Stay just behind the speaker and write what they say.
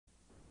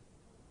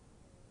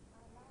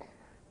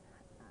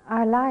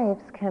Our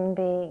lives can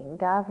be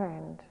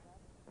governed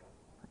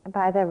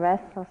by the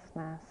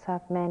restlessness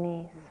of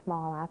many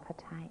small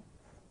appetites.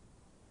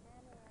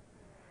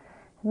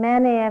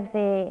 Many of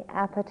the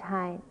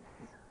appetites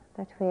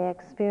that we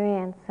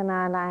experience in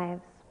our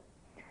lives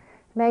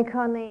make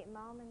only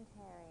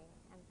momentary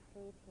and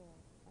fleeting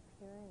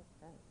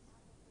appearances.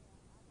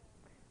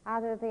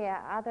 Other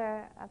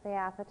of the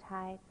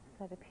appetites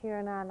that appear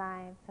in our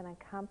lives and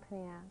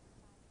accompany us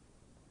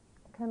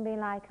can be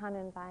like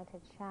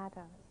uninvited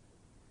shadows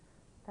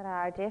that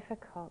are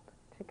difficult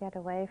to get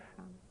away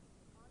from.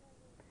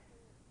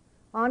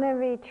 On a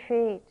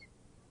retreat,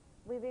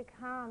 we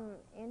become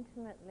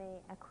intimately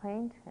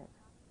acquainted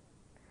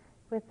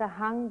with the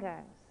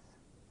hungers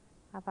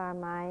of our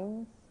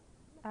minds,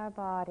 our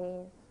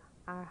bodies,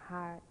 our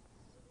hearts.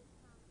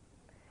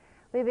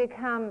 We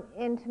become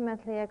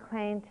intimately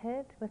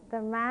acquainted with the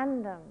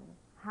random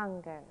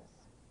hungers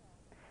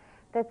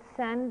that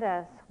send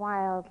us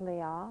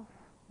wildly off,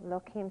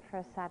 looking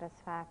for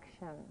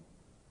satisfaction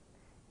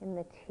in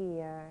the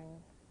tea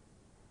urn,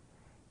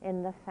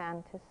 in the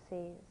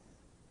fantasies,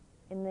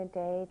 in the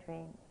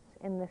daydreams,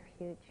 in the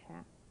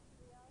future.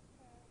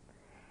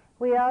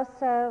 We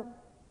also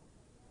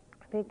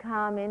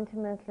become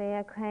intimately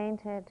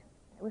acquainted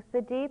with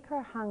the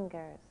deeper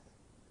hungers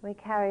we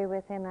carry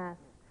within us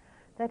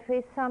that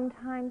we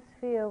sometimes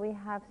feel we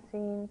have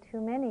seen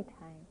too many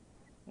times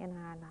in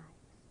our lives.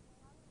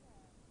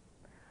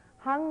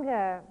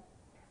 Hunger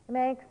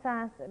makes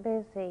us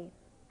busy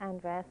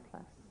and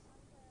restless.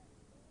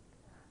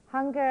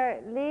 Hunger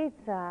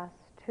leads us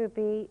to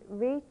be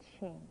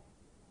reaching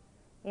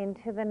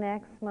into the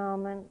next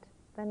moment,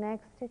 the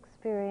next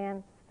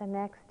experience, the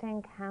next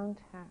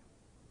encounter,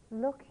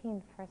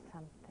 looking for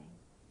something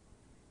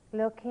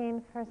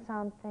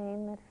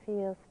that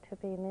feels to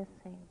be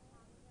missing.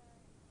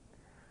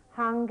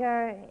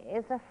 Hunger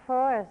is a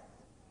force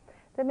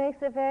that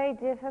makes it very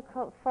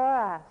difficult for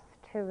us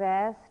to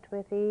rest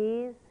with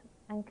ease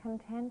and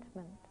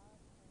contentment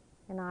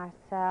in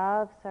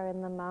ourselves or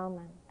in the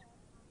moment.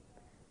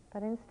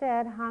 But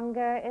instead,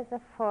 hunger is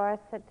a force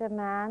that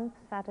demands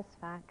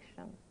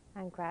satisfaction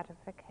and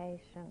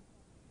gratification,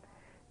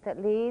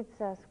 that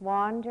leads us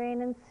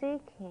wandering and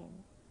seeking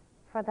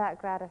for that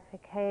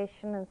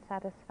gratification and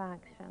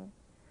satisfaction,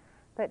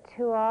 but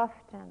too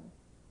often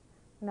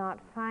not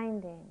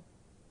finding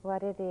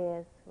what it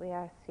is we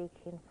are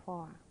seeking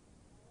for.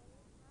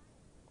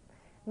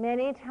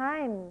 Many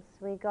times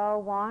we go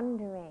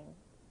wandering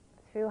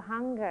through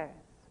hungers,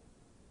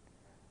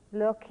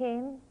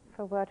 looking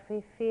for what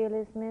we feel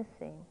is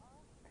missing,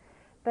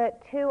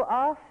 but too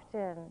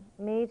often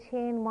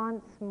meeting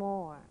once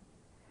more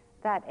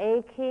that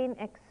aching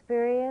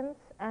experience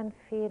and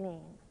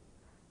feeling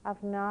of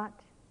not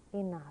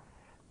enough,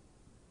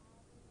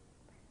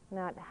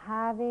 not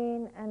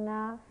having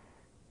enough,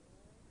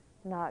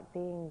 not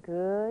being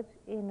good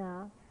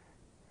enough,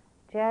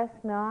 just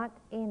not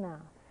enough.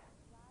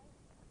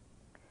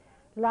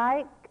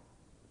 Like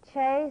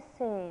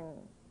chasing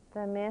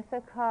the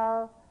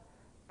mythical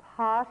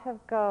pot of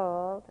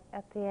gold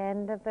at the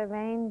end of the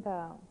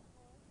rainbow.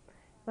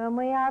 When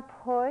we are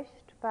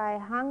pushed by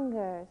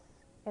hungers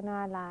in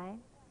our lives,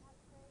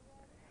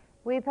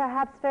 we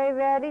perhaps very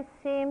rarely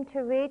seem to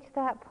reach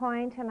that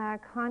point in our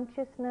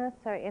consciousness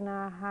or in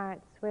our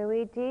hearts where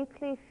we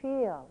deeply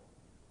feel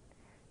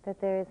that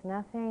there is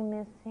nothing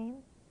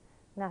missing,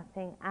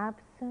 nothing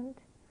absent,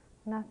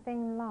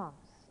 nothing lost.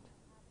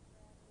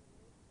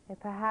 We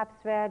perhaps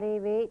rarely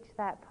reach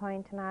that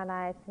point in our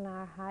lives, in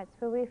our hearts,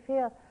 where we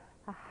feel,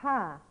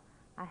 aha,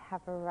 I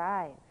have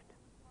arrived.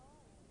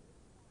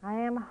 I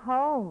am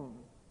home.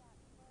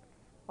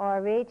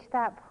 Or reach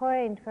that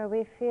point where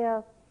we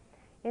feel,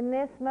 in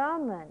this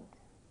moment,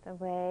 the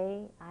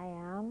way I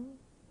am,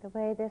 the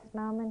way this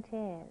moment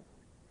is,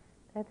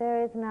 that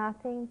there is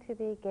nothing to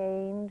be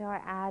gained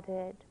or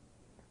added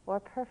or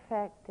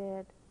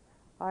perfected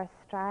or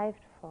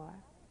strived for.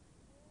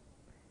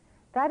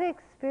 That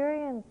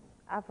experience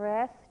of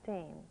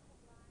resting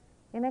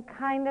in a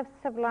kind of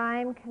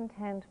sublime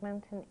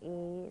contentment and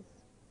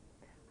ease,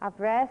 of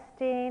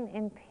resting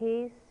in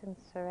peace and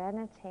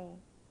serenity,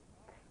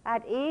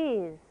 at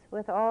ease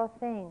with all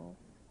things,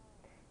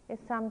 is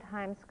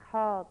sometimes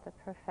called the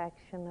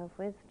perfection of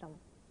wisdom.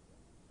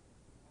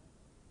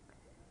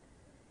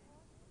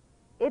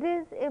 It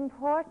is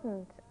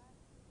important,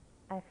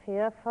 I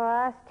feel,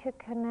 for us to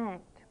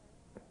connect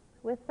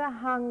with the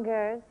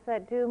hungers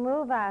that do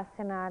move us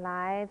in our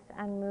lives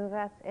and move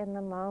us in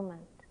the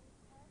moment,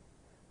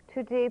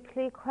 to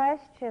deeply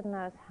question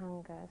those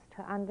hungers,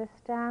 to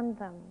understand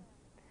them,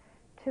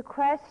 to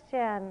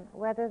question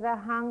whether the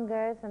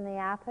hungers and the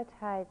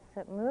appetites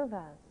that move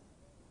us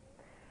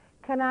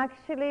can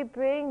actually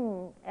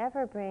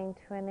ever bring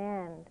to an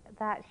end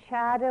that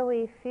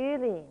shadowy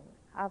feeling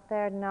of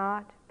there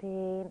not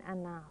being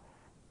enough.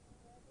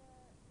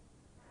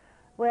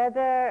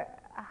 Whether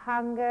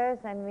hungers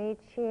and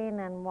reaching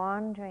and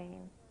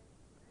wandering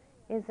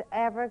is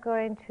ever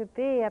going to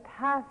be a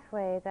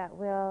pathway that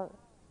will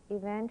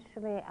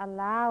eventually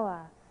allow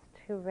us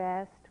to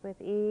rest with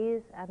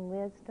ease and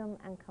wisdom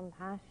and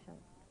compassion.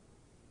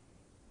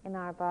 in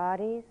our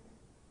bodies,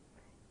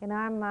 in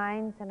our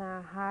minds, in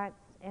our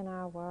hearts, in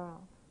our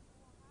world.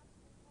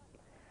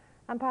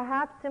 And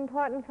perhaps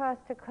important for us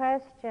to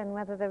question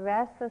whether the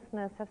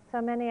restlessness of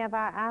so many of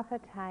our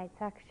appetites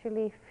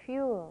actually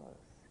fuels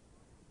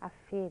a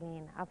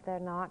feeling of there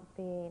not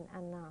being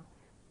enough,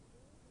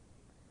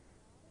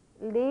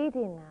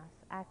 leading us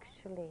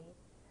actually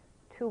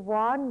to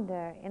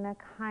wander in a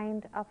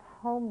kind of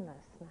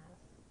homelessness,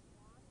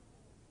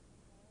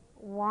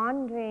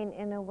 wandering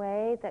in a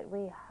way that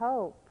we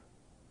hope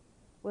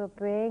will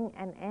bring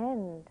an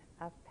end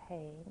of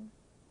pain,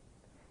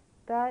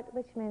 but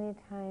which many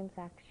times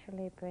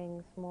actually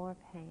brings more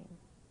pain.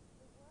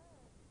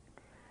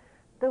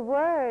 The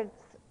words,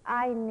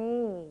 "I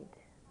need,"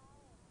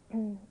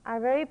 are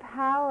very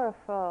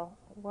powerful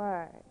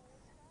words.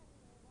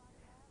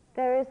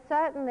 There is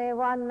certainly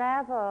one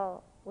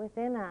level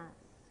within us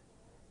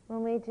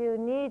when we do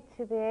need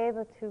to be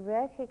able to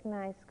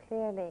recognize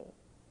clearly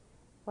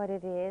what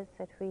it is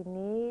that we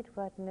need,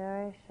 what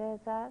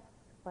nourishes us,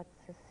 what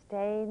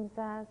sustains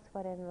us,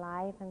 what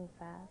enlivens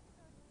us.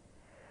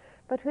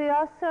 But we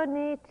also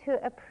need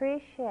to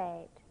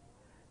appreciate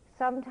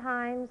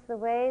sometimes the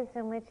ways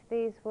in which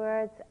these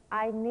words,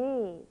 "I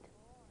need,"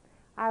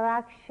 are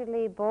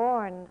actually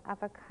born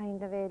of a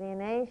kind of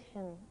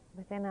alienation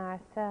within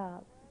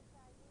ourselves.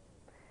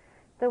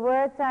 The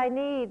words "I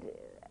need"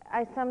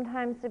 are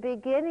sometimes the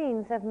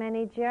beginnings of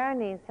many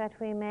journeys that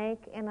we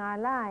make in our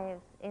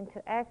lives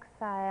into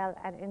exile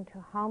and into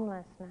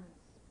homelessness.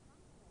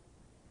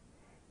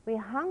 We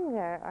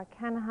hunger or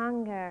can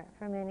hunger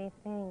for many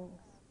things.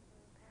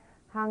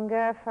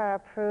 Hunger for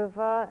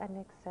approval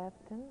and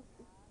acceptance.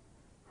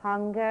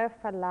 Hunger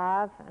for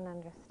love and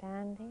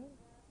understanding.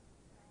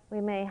 We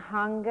may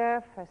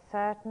hunger for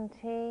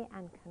certainty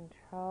and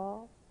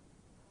control,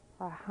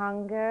 or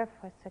hunger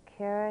for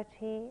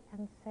security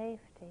and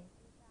safety.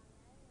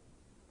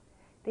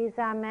 These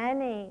are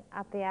many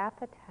of the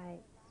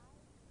appetites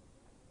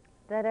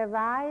that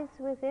arise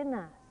within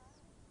us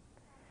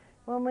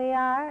when we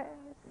are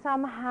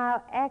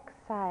somehow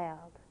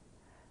exiled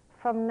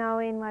from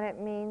knowing what it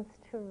means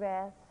to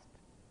rest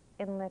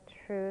in the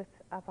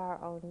truth of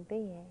our own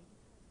being.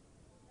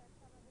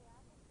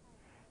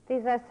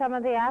 These are some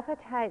of the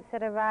appetites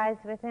that arise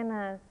within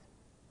us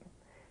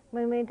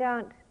when we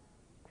don't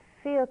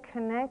feel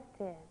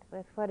connected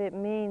with what it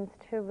means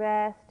to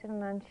rest in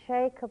an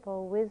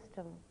unshakable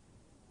wisdom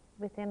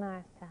within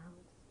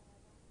ourselves.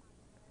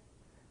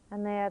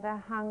 And they are the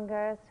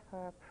hungers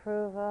for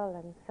approval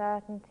and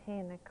certainty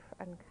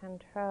and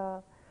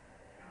control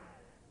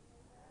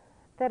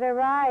that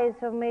arise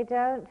when we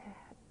don't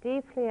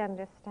deeply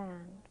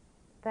understand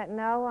that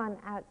no one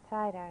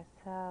outside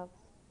ourselves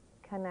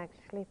can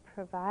actually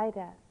provide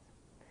us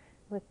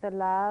with the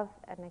love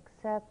and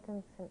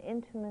acceptance and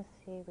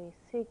intimacy we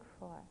seek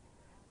for,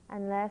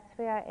 unless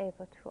we are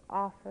able to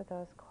offer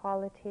those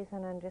qualities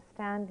and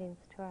understandings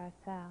to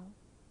ourselves.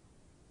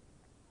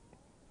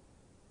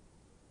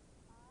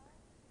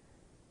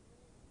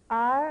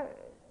 Our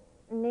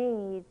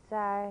needs,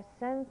 our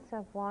sense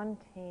of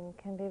wanting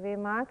can be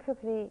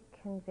remarkably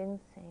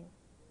convincing.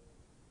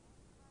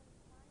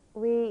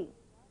 We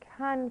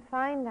can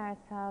find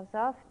ourselves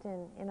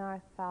often in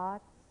our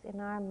thoughts,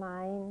 in our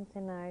minds,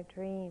 in our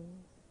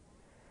dreams,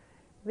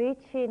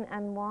 reaching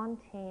and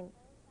wanting,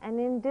 and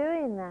in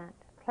doing that,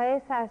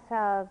 place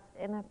ourselves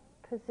in a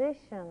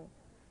position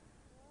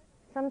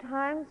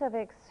sometimes of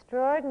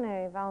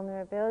extraordinary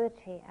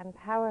vulnerability and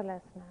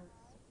powerlessness.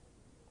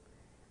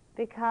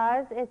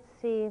 Because it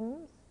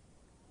seems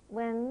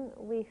when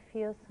we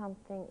feel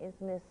something is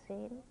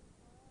missing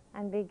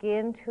and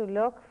begin to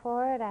look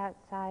for it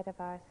outside of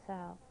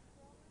ourselves,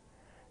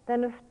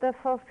 then the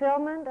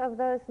fulfillment of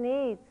those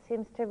needs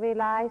seems to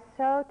rely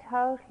so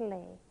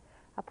totally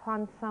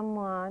upon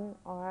someone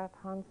or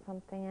upon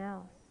something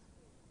else.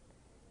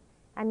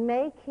 And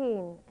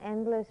making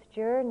endless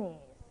journeys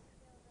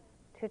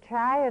to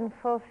try and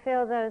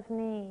fulfill those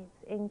needs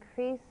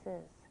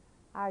increases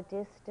our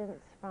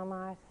distance from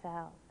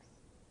ourselves.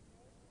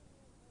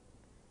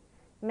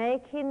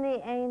 Making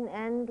the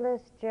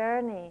endless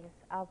journeys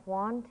of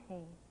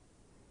wanting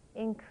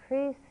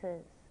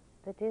increases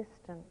the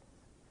distance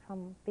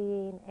from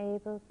being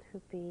able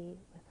to be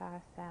with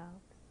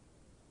ourselves.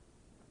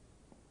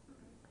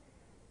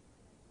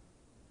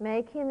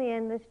 Making the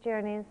endless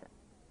journeys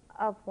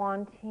of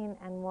wanting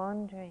and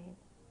wandering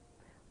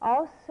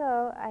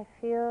also, I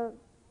feel,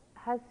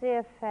 has the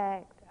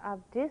effect of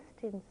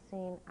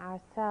distancing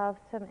ourselves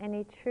from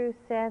any true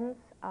sense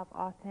of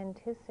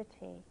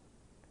authenticity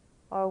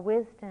or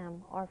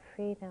wisdom or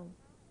freedom.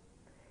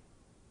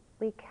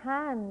 We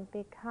can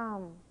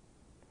become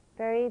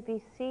very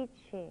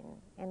beseeching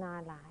in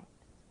our lives.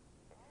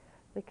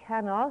 We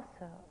can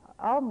also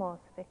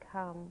almost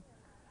become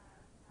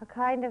a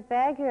kind of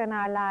beggar in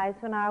our lives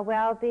when our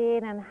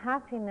well-being and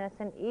happiness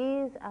and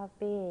ease of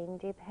being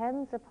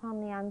depends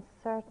upon the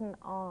uncertain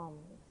alms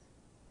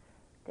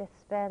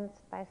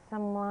dispensed by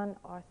someone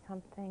or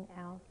something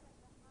else.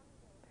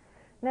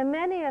 Now,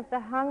 many of the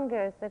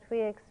hungers that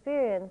we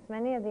experience,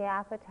 many of the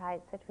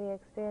appetites that we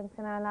experience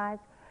in our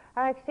lives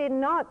are actually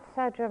not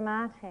so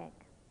dramatic.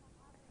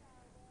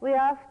 We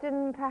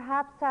often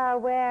perhaps are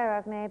aware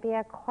of maybe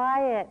a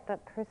quiet but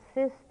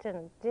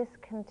persistent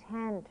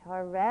discontent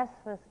or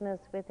restlessness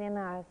within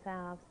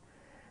ourselves.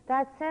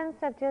 That sense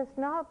of just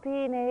not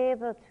being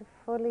able to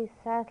fully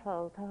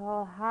settle, to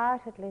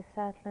wholeheartedly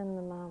settle in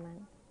the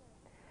moment.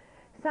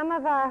 Some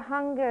of our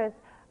hungers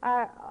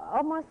are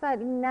almost like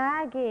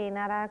nagging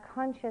at our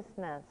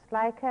consciousness,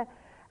 like a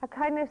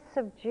kind of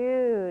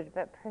subdued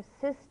but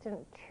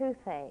persistent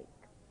toothache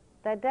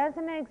that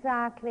doesn't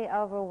exactly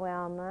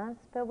overwhelm us,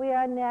 but we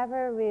are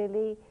never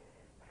really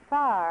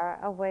far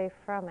away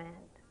from it.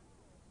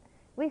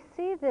 We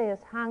see these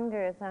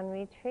hungers on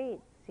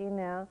retreats, you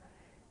know.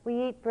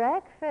 We eat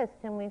breakfast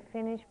and we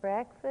finish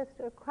breakfast,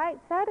 we're quite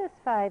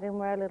satisfied, and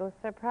we're a little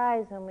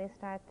surprised when we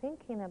start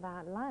thinking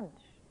about lunch.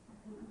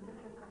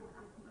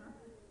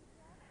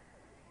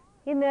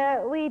 You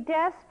know, we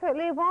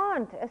desperately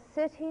want a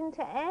sitting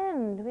to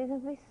end.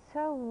 We're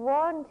so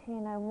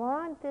wanting, I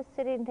want this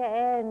sitting to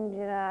end,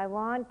 you know, I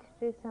want to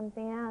do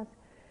something else.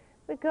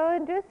 We go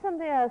and do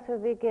something else, we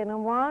begin a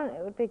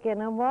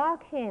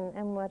walking,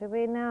 and what do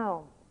we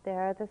know? There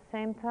are the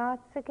same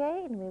thoughts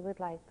again. We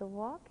would like the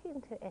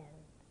walking to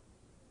end,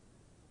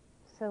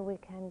 so we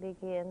can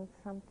begin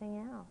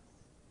something else.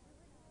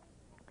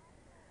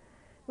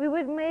 We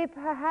may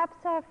perhaps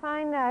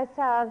find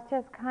ourselves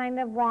just kind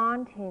of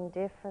wanting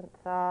different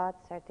thoughts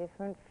or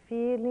different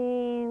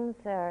feelings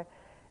or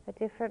a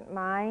different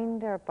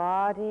mind or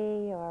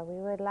body, or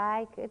we would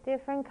like a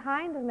different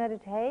kind of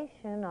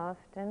meditation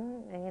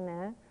often, you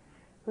know.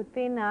 Would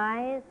be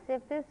nice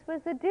if this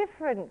was a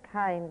different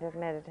kind of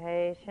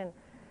meditation.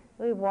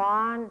 We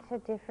want a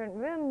different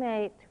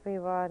roommate, we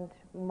want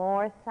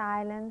more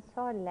silence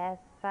or less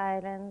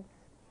silence.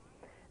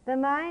 The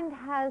mind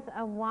has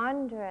a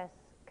wondrous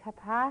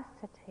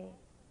capacity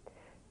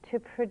to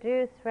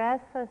produce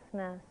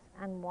restlessness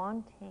and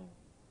wanting.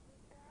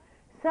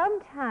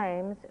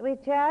 Sometimes we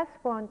just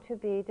want to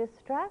be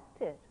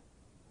distracted.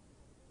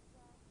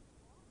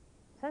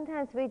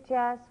 Sometimes we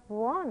just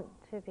want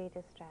to be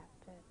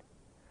distracted.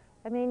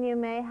 I mean, you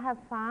may have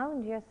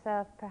found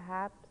yourself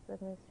perhaps in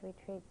this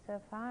retreat so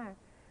far,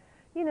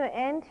 you know,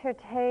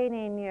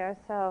 entertaining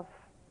yourself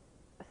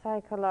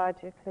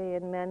psychologically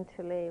and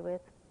mentally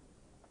with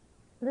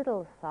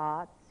little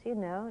thoughts, you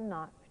know,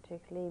 not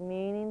particularly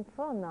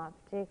meaningful, not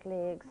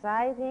particularly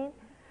exciting,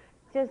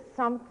 just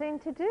something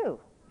to do.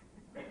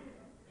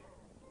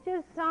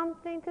 Just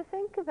something to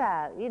think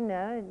about, you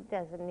know. It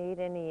doesn't need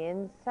any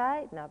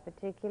insight, not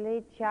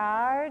particularly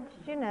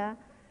charged, you know.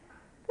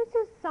 It's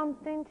just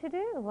something to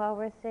do while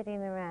we're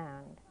sitting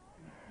around.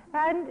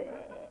 And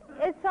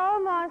it's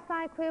almost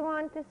like we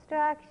want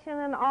distraction,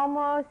 and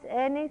almost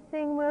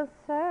anything will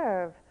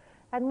serve.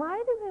 And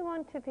why do we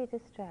want to be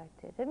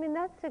distracted? I mean,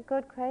 that's a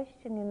good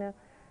question, you know.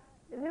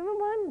 Have you ever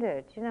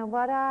wondered, you know,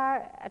 what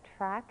our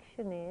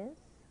attraction is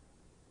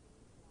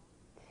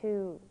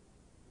to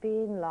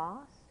being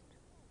lost?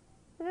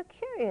 It's a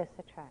curious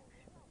attraction.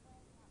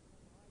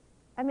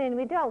 I mean,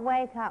 we don't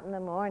wake up in the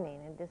morning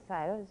and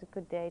decide, oh, it's a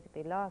good day to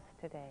be lost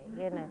today,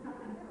 you know.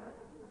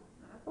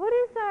 What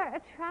is our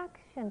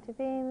attraction to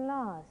being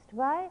lost?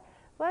 Why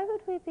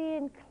would we be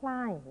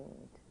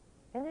inclined?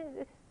 And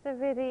it's a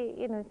really,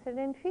 you know, it's an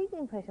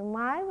intriguing question.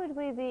 Why would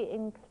we be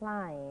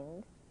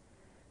inclined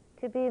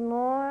to be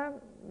more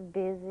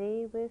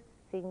busy with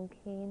thinking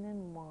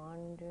and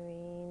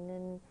wandering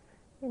and,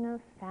 you know,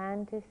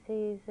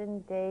 fantasies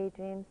and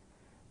daydreams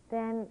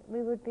than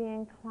we would be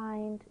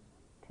inclined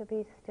to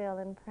be still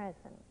and present?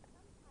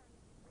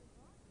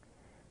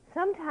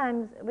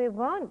 Sometimes we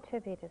want to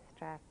be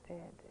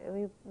distracted.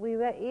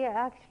 We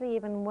actually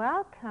even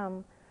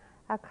welcome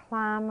a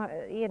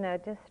clamor, you know,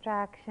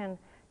 distraction,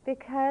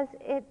 because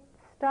it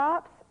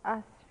stops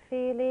us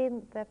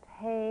feeling the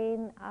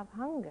pain of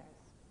hungers.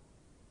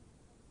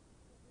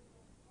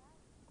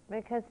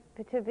 Because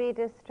to be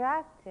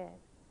distracted,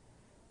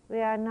 we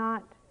are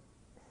not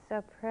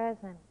so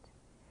present,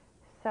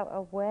 so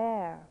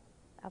aware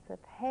of the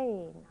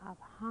pain of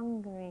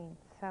hungering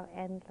so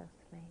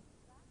endlessly.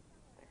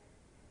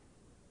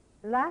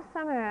 Last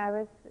summer I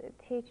was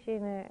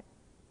teaching a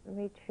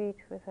retreat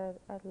with a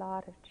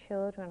lot of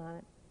children on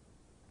it,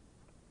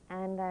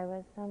 and I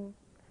was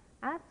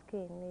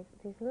asking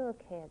these little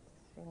kids,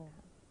 you know,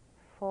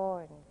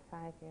 4 and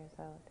 5 years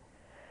old,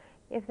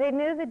 if they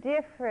knew the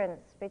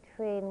difference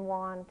between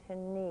want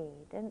and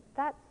need, and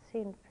that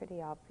seemed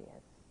pretty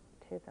obvious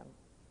to them.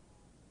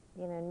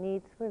 You know,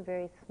 needs were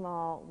very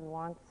small,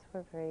 wants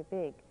were very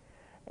big.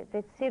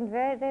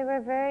 They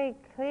were very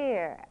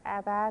clear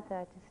about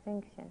that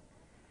distinction.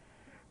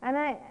 And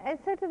I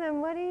said to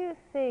them, what do you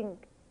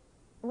think,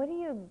 what do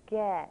you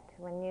get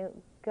when you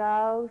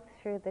go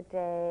through the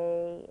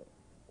day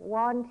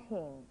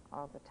wanting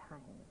all the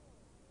time?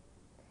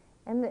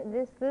 And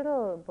this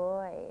little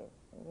boy,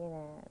 you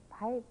know,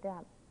 piped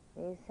up.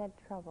 He said,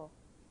 trouble.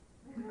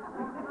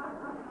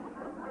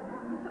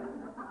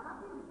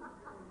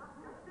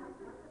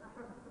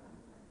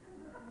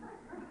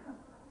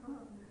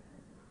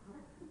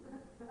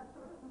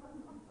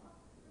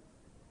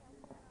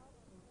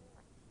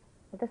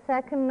 the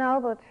second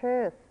noble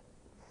truth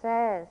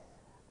says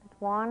that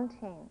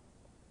wanting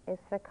is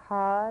the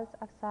cause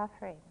of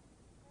suffering.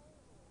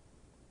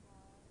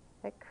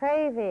 That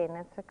craving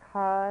is the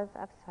cause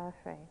of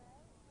suffering.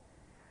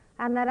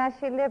 And that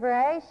actually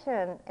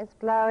liberation is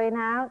blowing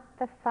out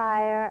the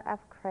fire of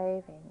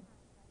craving.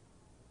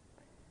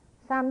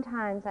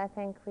 Sometimes I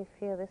think we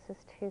feel this is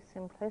too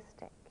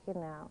simplistic, you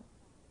know.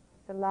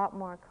 There's a lot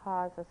more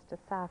causes to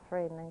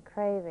suffering than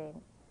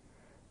craving.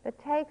 But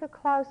take a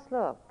close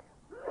look.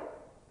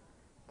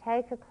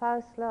 Take a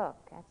close look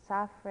at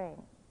suffering,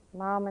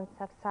 moments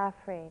of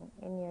suffering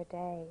in your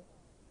day,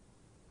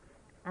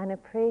 and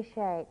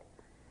appreciate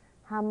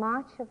how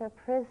much of a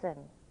prison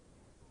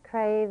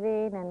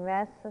craving and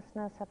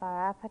restlessness of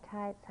our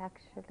appetites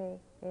actually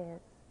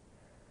is.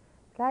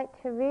 I'd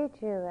like to read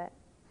you a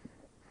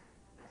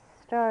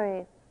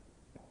story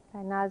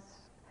by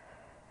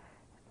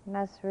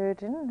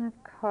Nasruddin, of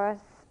course.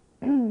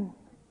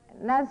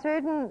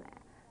 Nasruddin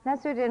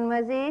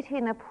was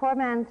eating a poor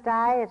man's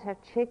diet of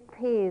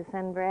chickpeas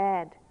and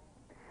bread.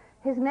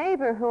 His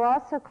neighbor, who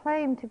also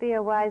claimed to be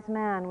a wise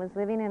man, was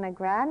living in a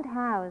grand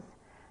house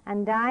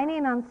and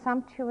dining on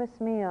sumptuous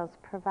meals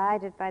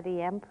provided by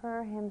the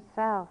emperor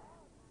himself.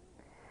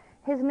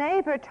 His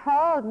neighbor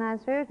told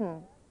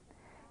Nasruddin,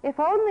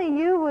 "If only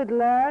you would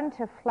learn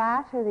to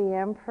flatter the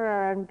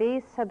emperor and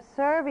be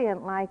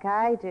subservient like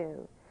I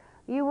do,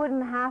 you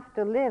wouldn't have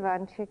to live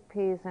on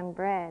chickpeas and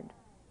bread."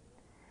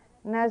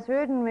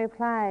 Nasruddin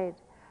replied,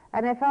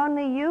 "And if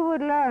only you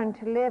would learn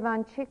to live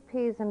on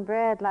chickpeas and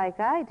bread like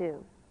I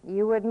do,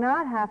 you would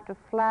not have to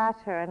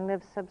flatter and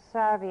live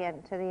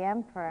subservient to the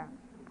emperor."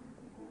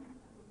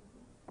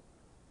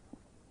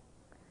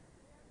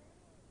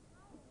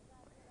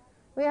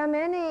 We are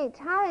many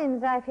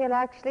times, I feel,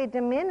 actually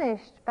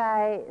diminished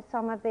by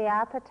some of the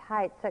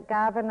appetites that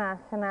govern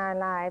us in our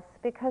lives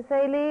because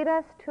they lead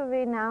us to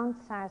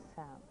renounce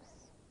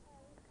ourselves.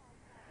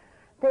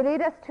 They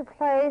lead us to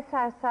place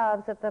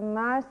ourselves at the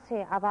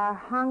mercy of our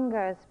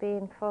hungers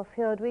being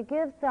fulfilled. We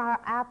give our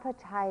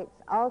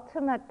appetites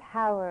ultimate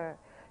power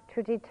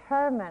to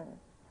determine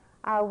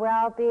our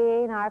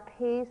well-being, our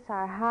peace,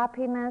 our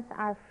happiness,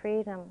 our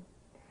freedom.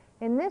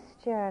 In this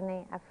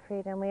journey of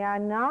freedom, we are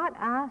not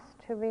asked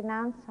to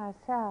renounce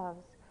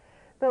ourselves,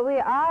 but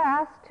we are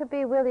asked to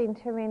be willing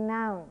to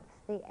renounce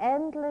the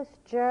endless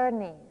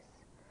journeys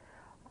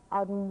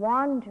on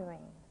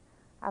wandering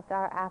of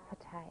our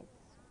appetites.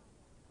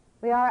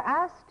 We are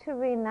asked to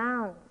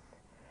renounce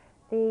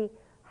the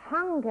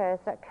hungers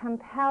that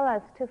compel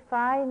us to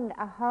find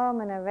a home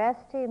and a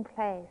resting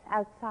place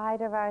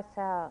outside of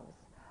ourselves,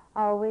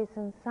 always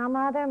in some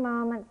other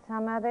moment,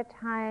 some other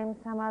time,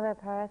 some other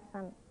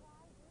person.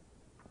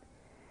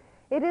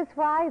 It is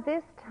why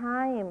this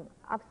time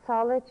of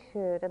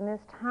solitude and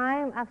this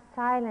time of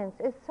silence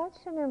is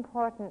such an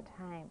important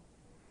time,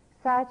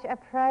 such a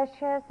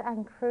precious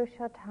and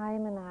crucial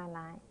time in our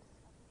lives.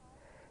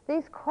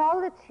 These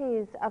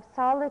qualities of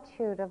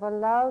solitude, of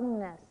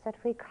aloneness that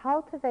we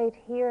cultivate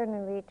here in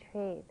a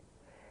retreat,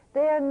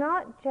 they are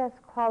not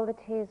just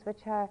qualities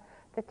which are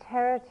the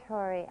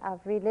territory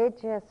of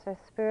religious or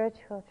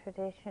spiritual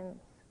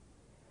traditions.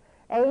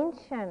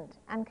 Ancient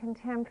and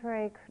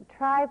contemporary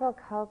tribal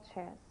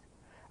cultures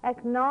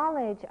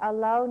acknowledge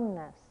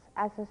aloneness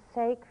as a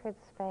sacred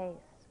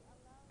space.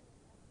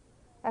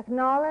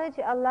 Acknowledge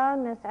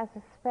aloneness as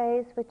a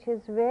space which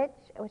has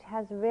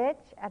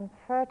rich and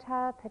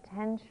fertile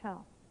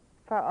potential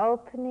for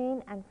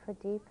opening and for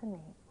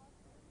deepening.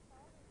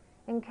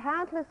 In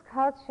countless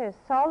cultures,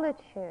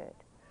 solitude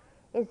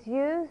is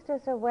used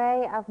as a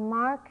way of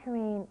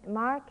marking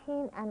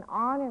and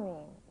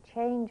honoring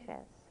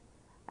changes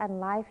and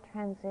life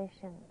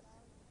transitions.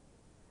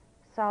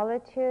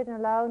 Solitude and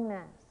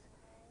aloneness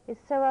is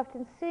so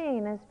often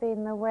seen as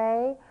being the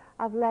way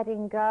of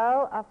letting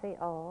go of the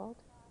old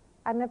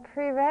and a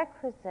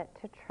prerequisite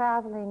to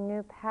traveling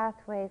new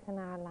pathways in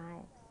our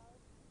lives.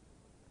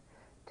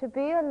 To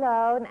be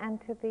alone and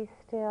to be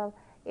still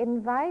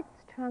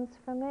invites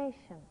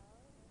transformation,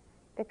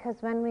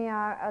 because when we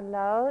are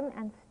alone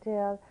and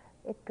still,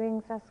 it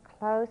brings us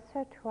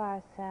closer to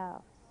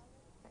ourselves.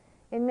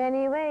 In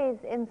many ways,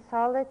 in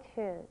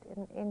solitude,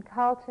 in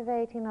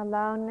cultivating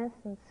aloneness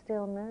and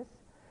stillness,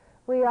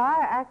 we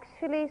are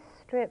actually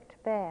stripped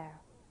bare.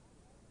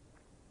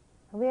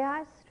 We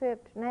are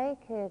stripped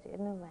naked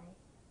in a way.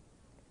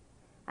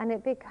 And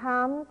it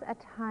becomes a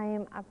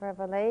time of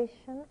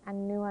revelation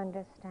and new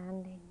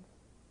understandings.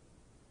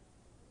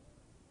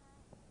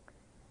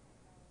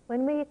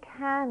 When we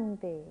can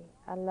be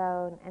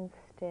alone and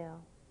still,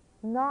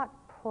 not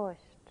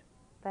pushed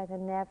by the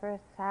never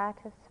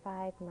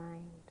satisfied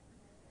mind,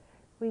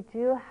 we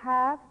do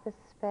have the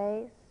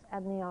space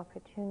and the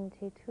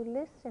opportunity to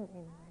listen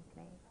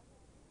inwardly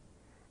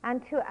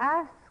and to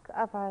ask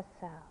of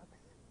ourselves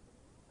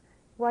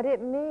what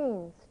it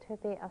means to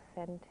be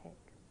authentic,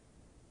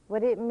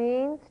 what it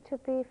means to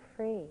be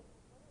free,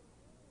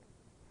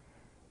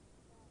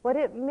 what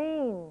it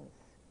means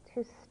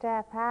to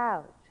step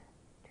out,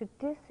 to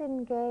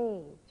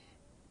disengage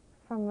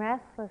from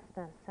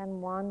restlessness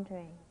and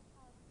wandering.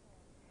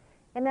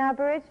 In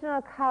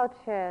Aboriginal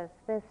cultures,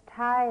 this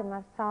time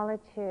of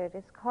solitude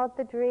is called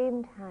the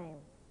dream time,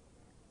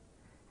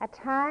 a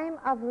time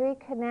of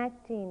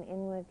reconnecting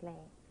inwardly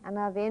and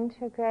of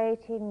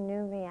integrating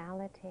new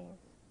realities,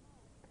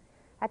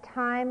 a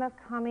time of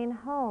coming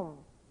home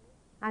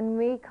and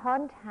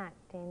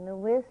recontacting the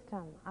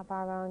wisdom of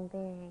our own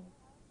being.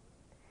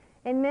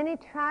 In many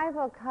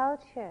tribal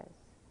cultures,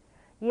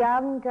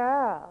 young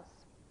girls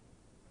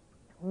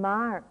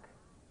mark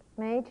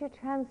major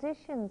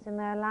transitions in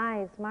their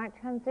lives, mark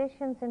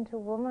transitions into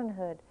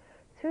womanhood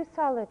through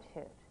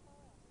solitude,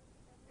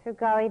 through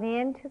going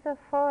into the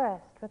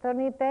forest with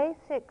only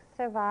basic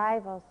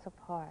survival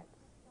supports.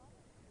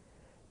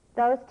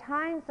 Those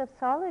times of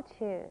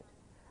solitude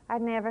are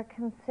never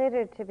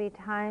considered to be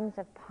times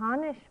of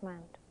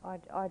punishment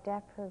or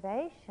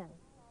deprivation,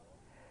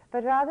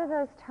 but rather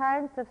those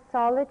times of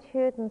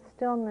solitude and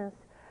stillness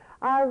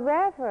are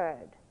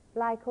revered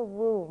like a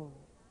womb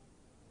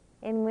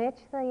in which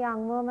the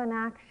young woman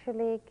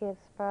actually gives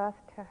birth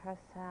to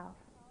herself.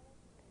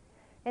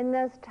 In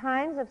those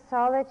times of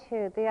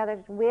solitude, the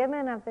other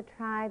women of the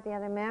tribe, the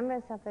other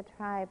members of the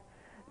tribe,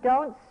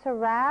 don't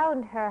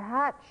surround her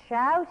hut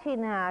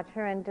shouting at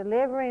her and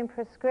delivering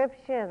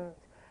prescriptions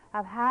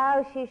of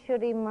how she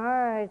should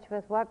emerge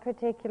with what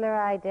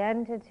particular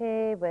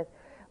identity, with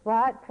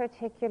what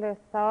particular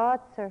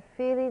thoughts or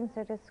feelings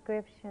or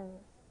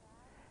descriptions.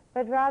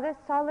 But rather,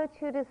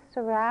 solitude is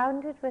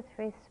surrounded with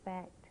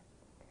respect.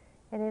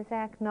 It is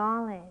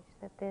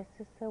acknowledged that this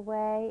is the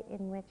way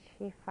in which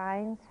she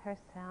finds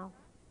herself.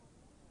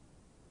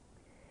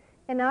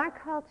 In our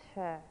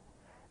culture,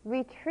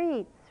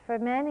 retreats for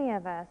many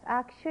of us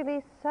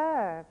actually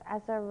serve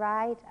as a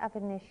rite of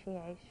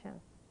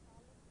initiation,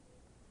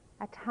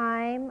 a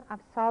time of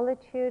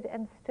solitude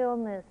and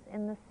stillness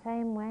in the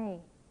same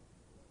way.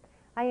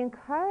 I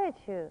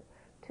encourage you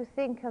to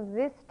think of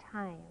this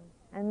time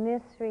and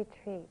this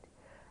retreat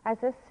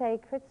as a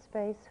sacred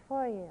space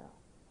for you,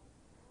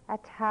 a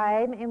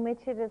time in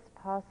which it is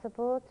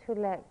possible to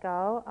let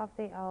go of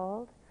the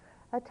old,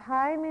 a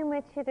time in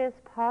which it is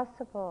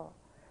possible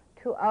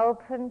to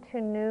open to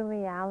new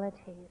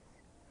realities.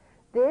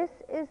 This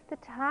is the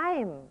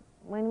time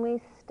when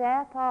we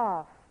step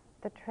off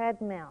the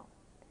treadmill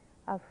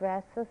of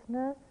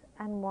restlessness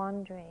and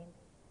wandering,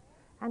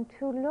 and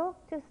to look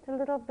just a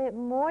little bit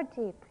more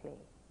deeply,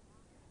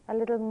 a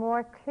little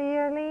more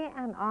clearly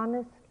and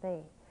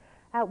honestly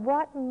at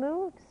what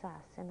moves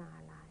us in our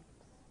lives.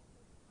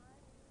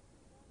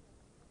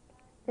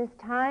 This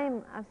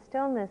time of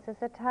stillness is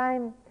a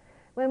time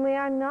when we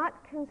are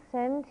not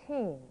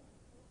consenting,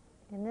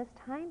 in this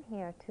time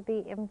here, to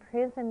be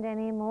imprisoned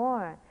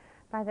anymore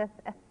by the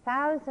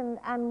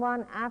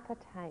 1,001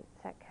 appetites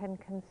that can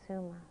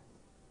consume us,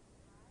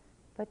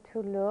 but to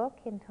look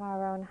into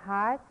our own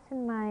hearts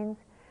and minds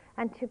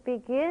and to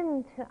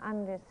begin to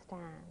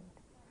understand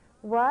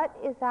what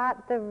is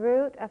at the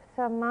root of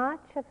so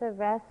much of the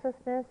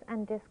restlessness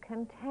and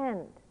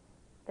discontent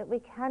that we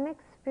can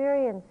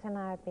experience in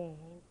our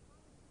being.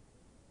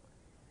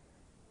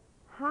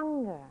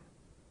 Hunger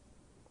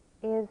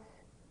is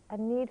a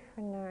need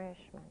for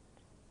nourishment,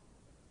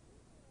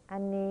 a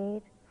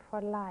need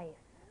for life.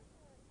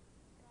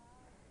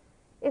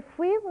 If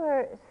we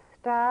were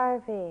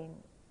starving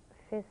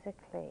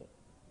physically,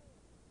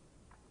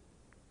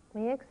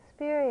 we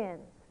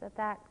experience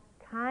that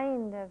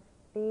kind of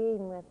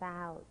being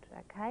without,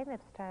 a kind of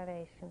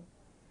starvation,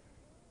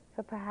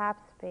 could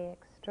perhaps be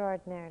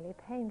extraordinarily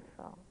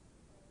painful.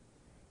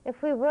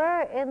 If we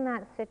were in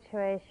that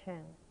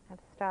situation of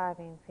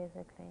starving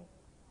physically,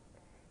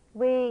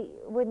 we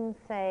wouldn't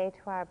say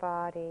to our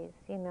bodies,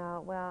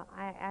 well,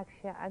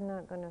 I'm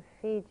not going to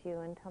feed you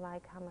until I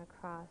come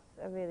across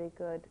a really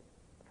good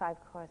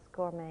 5-course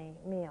gourmet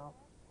meal.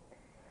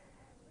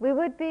 We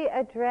would be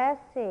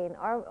addressing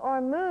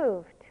or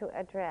moved to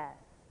address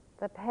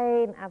the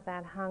pain of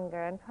that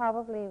hunger, and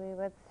probably we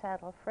would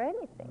settle for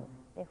anything.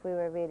 If we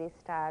were really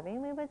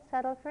starving, we would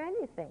settle for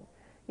anything.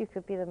 You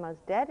could be the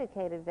most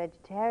dedicated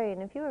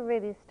vegetarian. If you were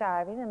really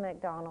starving and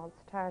McDonald's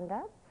turned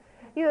up,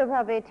 you would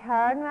probably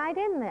turn right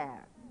in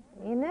there,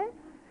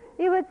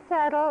 You would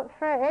settle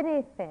for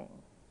anything.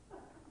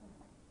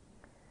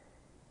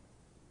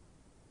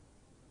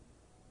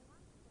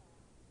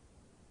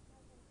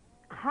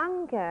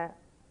 Hunger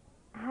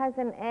has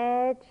an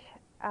edge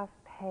of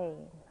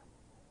pain.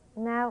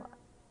 Now,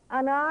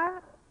 I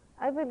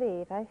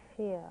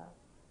feel,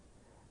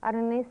 on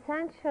an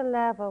essential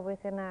level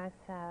within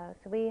ourselves,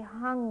 we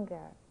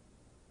hunger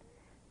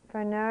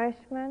for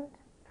nourishment,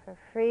 for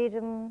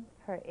freedom,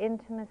 for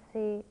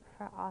intimacy,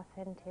 for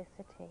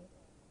authenticity.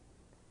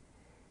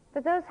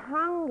 But those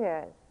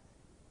hungers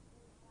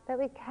that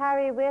we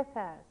carry with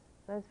us,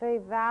 those very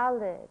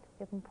valid,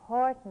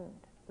 important,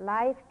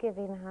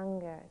 life-giving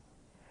hungers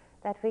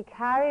that we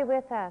carry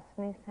with us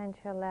on an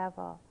essential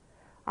level,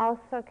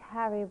 also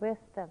carry with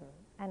them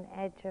an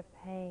edge of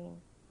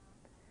pain.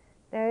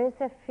 There is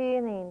a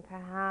feeling,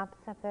 perhaps,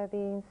 of there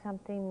being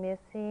something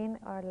missing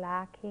or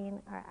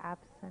lacking or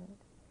absent.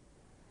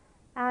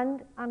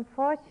 And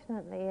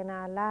unfortunately in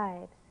our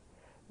lives,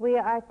 we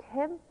are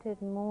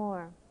tempted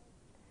more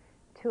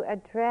to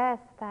address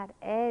that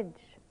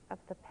edge of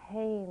the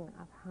pain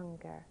of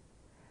hunger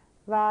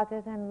rather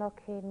than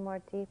looking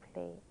more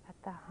deeply at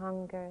the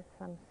hungers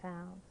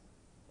themselves.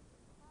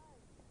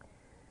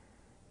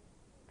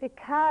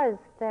 Because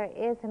there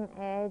is an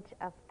edge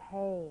of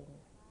pain,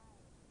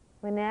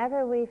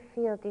 whenever we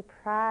feel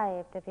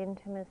deprived of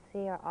intimacy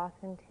or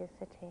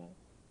authenticity,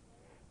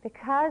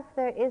 because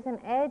there is an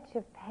edge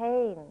of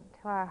pain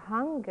to our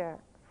hunger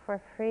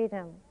for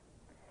freedom,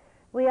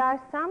 we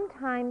are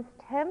sometimes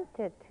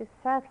tempted to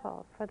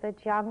settle for the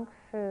junk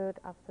food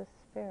of the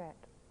spirit,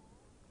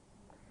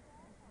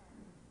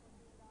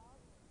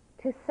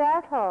 to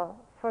settle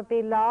for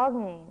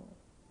belonging,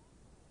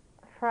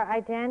 for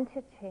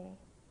identity.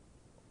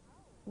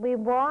 We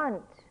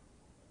want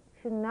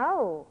to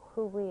know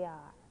who we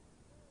are.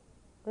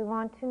 We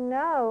want to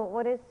know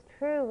what is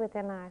true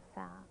within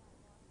ourselves.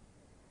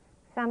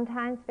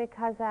 Sometimes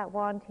because that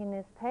wanting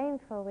is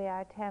painful, we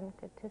are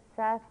tempted to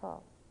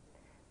settle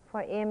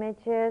for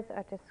images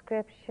or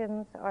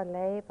descriptions or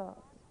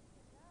labels.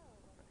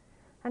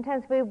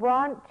 Sometimes we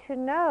want to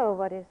know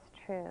what is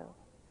true,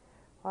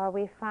 or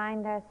we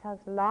find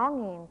ourselves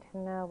longing to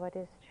know what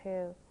is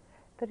true,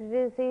 but it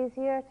is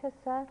easier to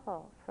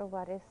settle for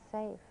what is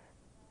safe,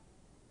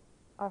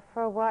 or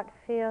for what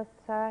feels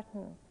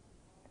certain,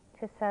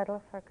 to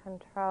settle for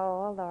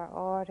control or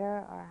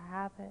order or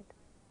habit.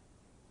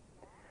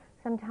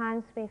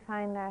 Sometimes we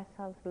find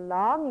ourselves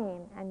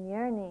longing and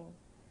yearning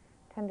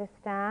to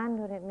understand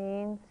what it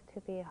means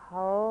to be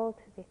whole,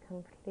 to be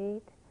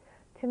complete,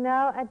 to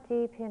know a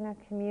deep inner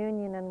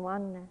communion and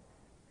oneness.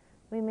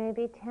 We may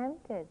be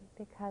tempted,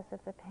 because of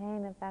the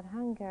pain of that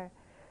hunger,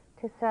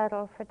 to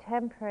settle for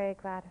temporary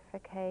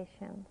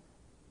gratifications,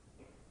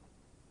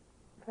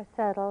 for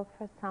settle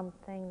for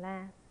something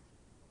less.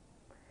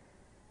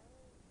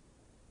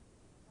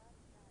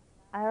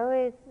 I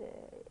always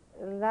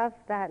loved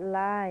that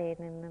line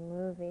in the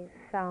movie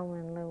Thelma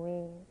and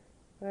Louise,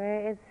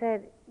 where it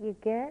said, you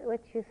get what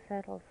you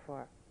settle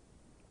for.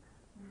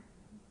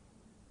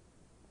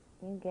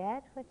 You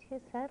get what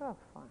you settle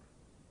for.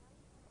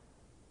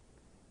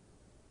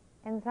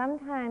 And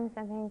sometimes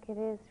I think it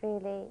is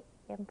really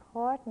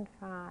important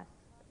for us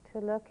to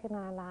look in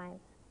our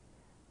lives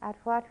at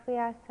what we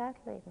are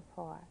settling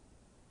for.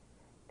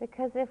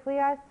 Because if we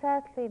are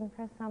settling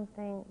for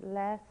something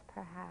less,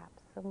 perhaps,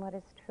 than what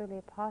is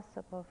truly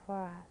possible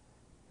for us,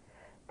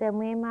 then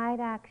we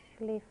might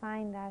actually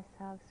find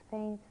ourselves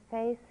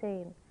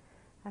facing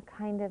a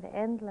kind of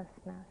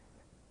endlessness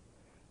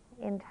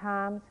in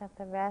terms of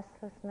the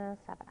restlessness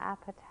of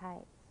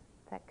appetites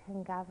that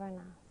can govern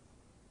us.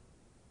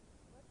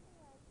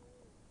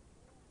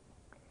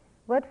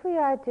 What we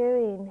are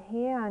doing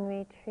here on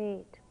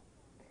retreat,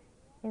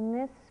 in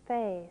this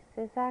space,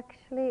 is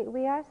actually,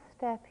 we are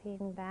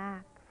stepping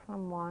back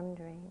from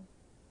wandering.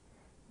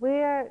 We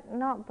are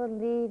not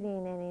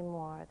believing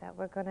anymore that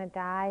we're going to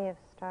die of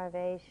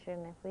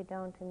starvation if we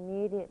don't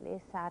immediately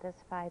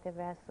satisfy the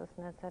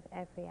restlessness of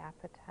every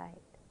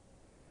appetite.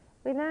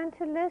 We learn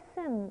to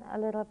listen a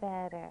little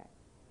better,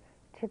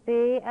 to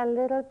be a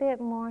little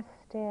bit more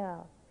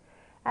still,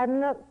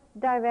 and look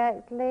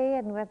directly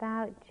and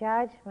without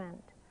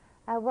judgment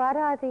at what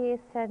are the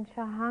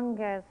essential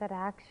hungers that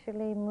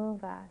actually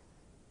move us,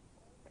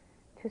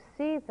 to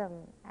see them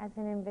as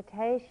an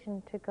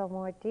invitation to go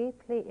more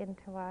deeply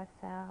into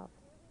ourselves.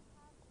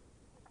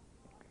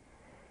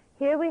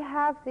 Here we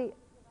have the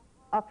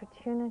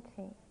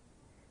opportunity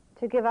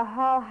to give a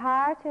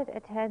wholehearted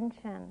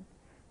attention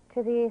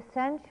to the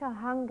essential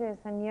hungers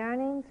and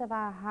yearnings of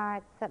our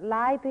hearts that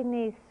lie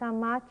beneath so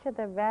much of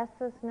the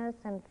restlessness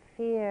and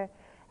fear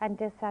and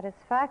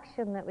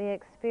dissatisfaction that we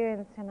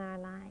experience in our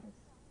lives.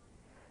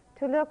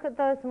 To look at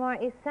those more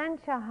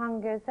essential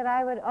hungers that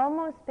I would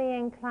almost be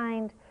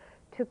inclined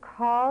to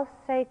call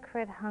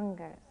sacred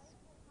hungers.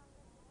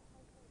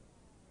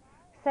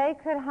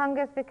 Sacred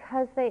hungers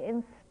because they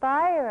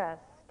inspire us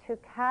to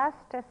cast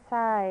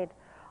aside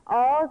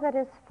all that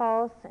is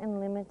false and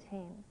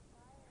limiting.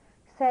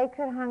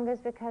 Sacred hungers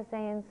because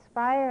they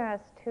inspire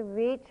us to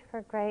reach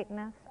for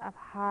greatness of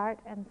heart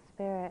and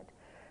spirit,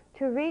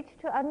 to reach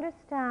to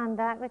understand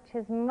that which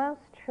is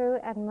most true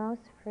and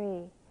most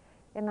free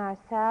in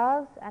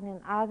ourselves and in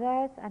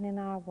others and in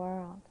our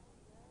world.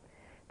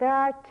 There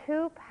are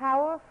two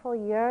powerful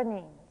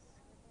yearnings,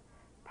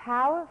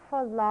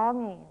 powerful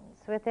longings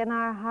within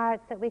our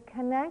hearts that we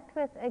connect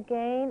with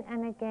again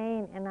and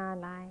again in our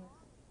lives.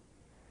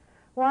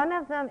 One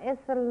of them is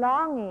the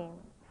longing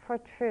for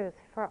truth,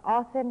 for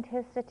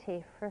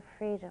authenticity, for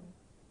freedom.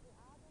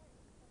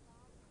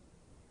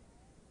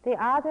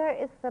 The other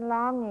is the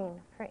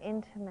longing for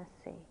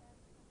intimacy,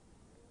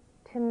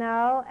 to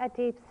know a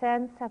deep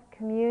sense of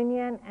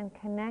communion and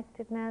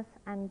connectedness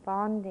and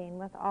bonding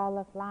with all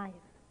of life.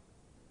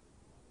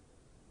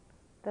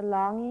 The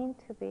longing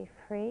to be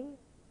free,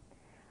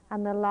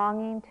 and the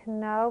longing to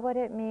know what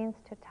it means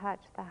to touch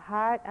the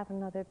heart of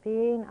another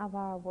being, of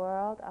our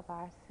world, of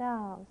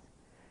ourselves,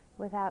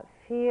 without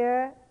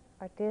fear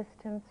or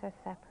distance or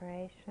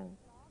separation.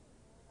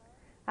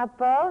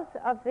 both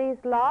of these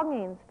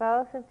longings,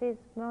 both of these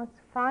most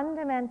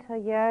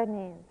fundamental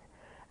yearnings,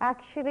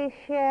 actually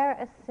share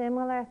a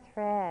similar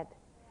thread,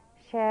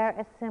 share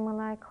a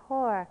similar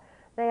core.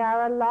 They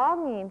are a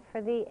longing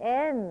for the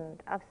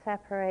end of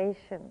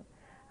separation,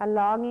 a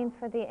longing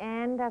for the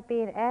end of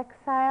being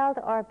exiled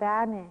or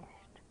banished,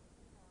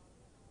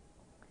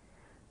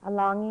 a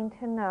longing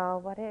to know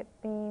what it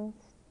means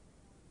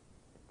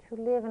to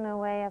live in a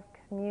way of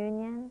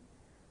communion,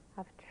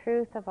 of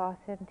truth, of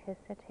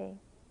authenticity.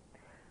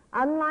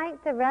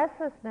 Unlike the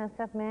restlessness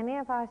of many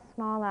of our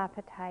small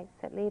appetites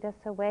that lead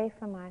us away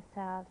from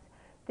ourselves,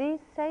 these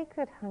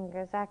sacred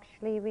hungers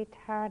actually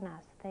return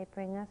us. They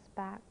bring us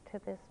back to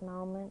this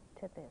moment,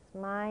 to this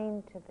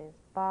mind, to this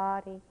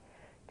body,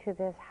 to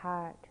this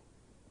heart.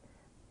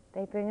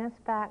 They bring us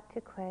back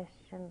to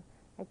question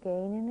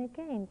again and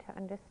again, to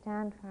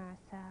understand for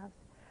ourselves,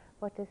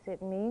 what does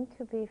it mean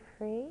to be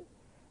free?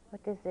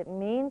 What does it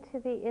mean to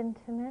be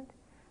intimate?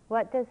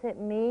 What does it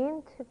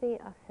mean to be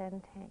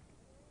authentic?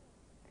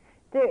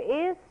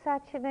 There is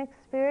such an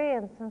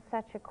experience and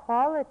such a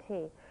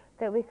quality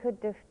that we could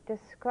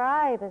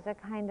describe as a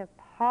kind of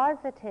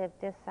positive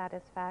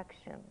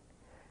dissatisfaction.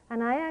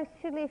 And I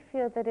actually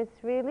feel that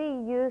it's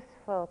really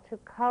useful to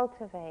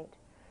cultivate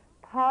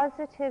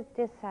positive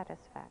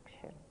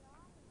dissatisfaction.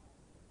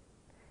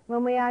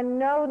 When we are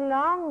no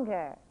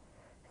longer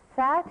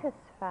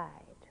satisfied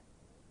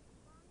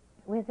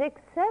with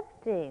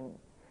accepting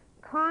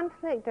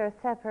conflict or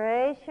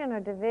separation or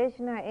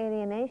division or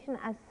alienation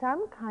as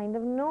some kind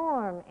of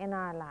norm in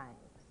our lives.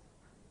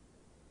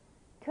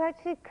 To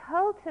actually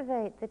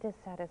cultivate the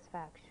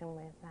dissatisfaction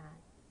with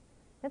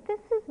that this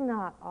is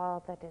not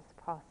all that is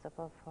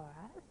possible for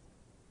us.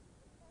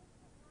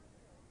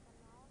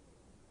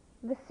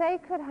 The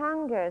sacred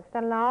hungers,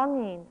 the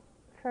longing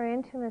for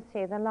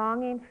intimacy, the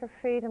longing for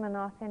freedom and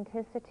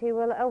authenticity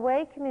will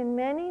awaken in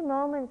many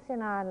moments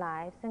in our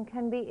lives and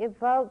can be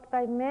evoked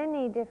by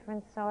many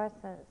different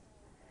sources.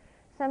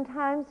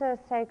 Sometimes those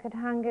sacred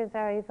hungers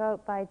are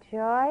evoked by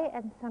joy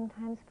and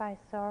sometimes by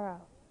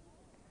sorrow.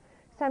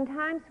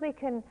 Sometimes we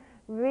can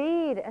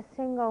read a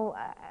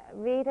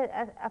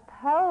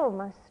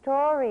poem, a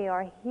story,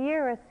 or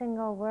hear a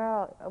single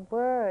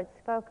word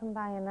spoken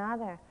by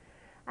another,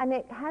 and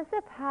it has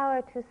the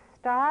power to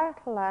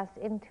startle us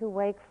into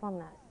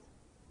wakefulness,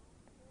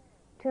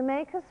 to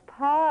make us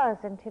pause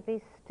and to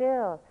be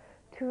still,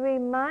 to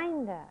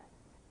remind us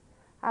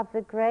of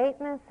the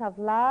greatness of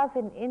love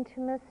and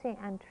intimacy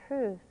and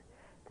truth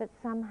that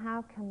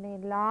somehow can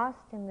be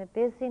lost in the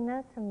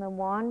busyness and the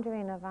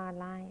wandering of our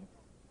lives.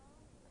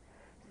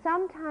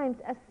 Sometimes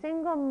a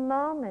single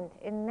moment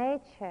in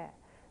nature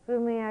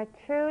when we are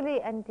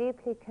truly and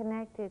deeply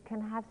connected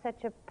can have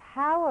such a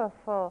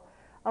powerful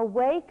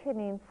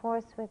awakening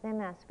force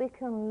within us. We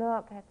can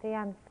look at the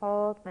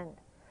unfoldment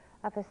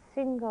of a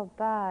single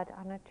bud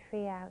on a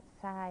tree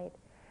outside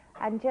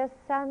and just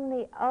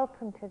suddenly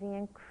open to the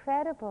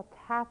incredible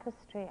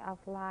tapestry of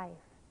life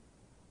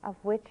of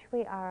which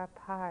we are a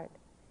part,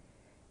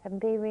 and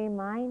be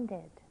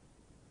reminded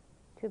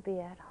to be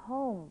at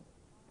home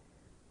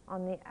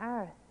on the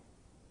earth,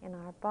 in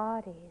our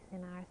bodies,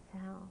 in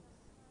ourselves.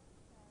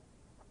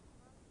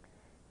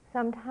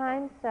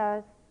 Sometimes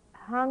those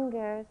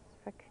hungers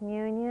for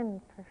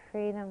communion, for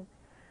freedom,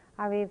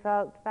 are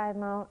evoked by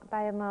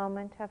a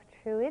moment of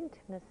true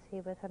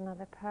intimacy with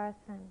another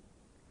person,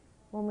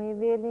 when we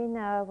really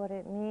know what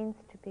it means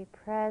to be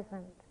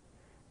present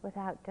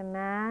without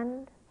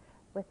demand,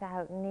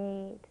 without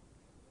need,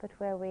 but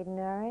where we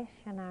nourish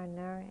and are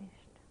nourished.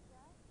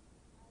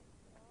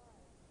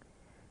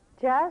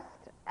 Just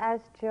as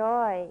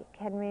joy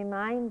can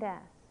remind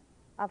us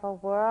of a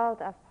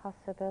world of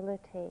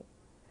possibility,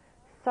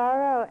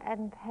 sorrow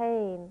and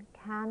pain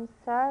can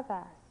serve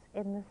us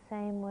in the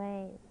same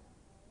ways.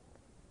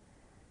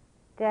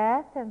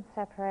 Death and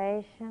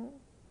separation,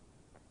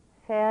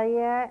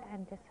 failure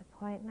and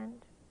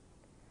disappointment,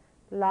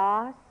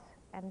 loss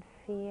and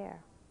fear.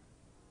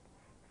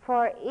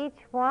 For each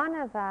one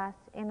of us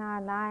in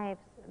our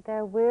lives,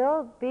 there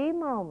will be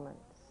moments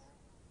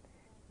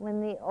when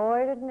the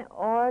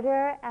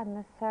order and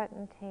the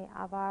certainty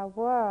of our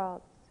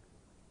worlds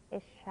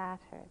is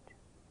shattered.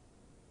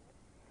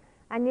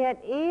 And yet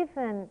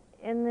even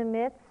in the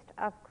midst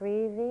of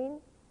grieving,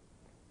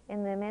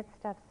 in the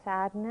midst of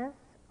sadness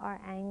or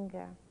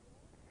anger,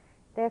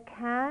 there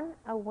can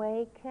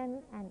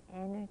awaken an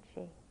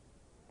energy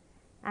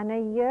and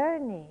a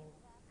yearning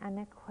and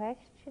a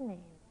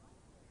questioning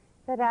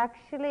that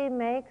actually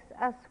makes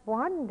us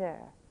wonder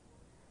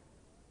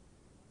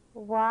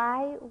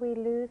why we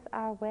lose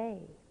our way,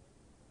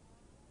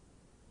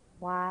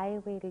 why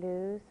we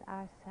lose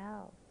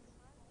ourselves,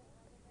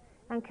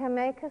 and can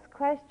make us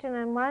question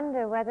and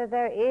wonder whether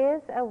there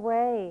is a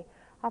way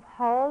of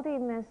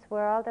holding this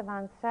world of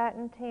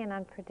uncertainty and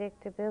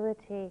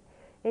unpredictability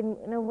in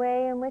a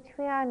way in which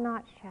we are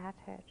not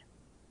shattered,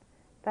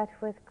 but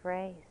with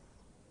grace.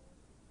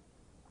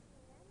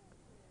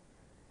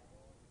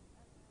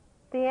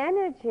 The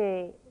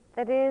energy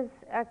that is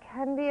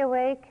can be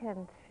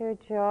awakened through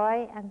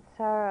joy and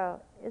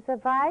sorrow is a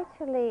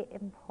vitally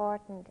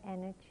important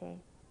energy.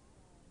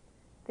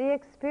 The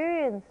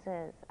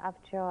experiences of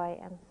joy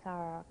and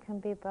sorrow can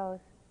be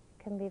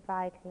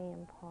vitally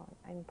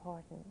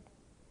important.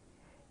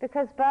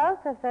 Because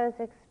both of those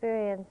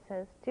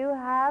experiences do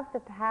have the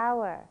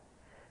power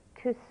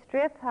to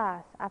strip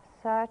us of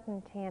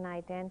certainty and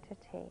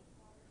identity,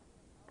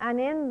 and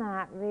in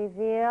that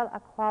reveal a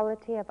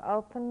quality of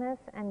openness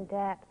and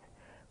depth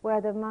where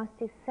the most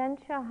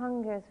essential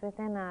hungers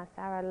within us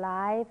are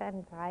alive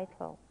and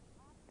vital.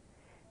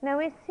 Now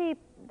we see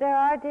there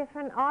are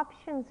different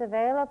options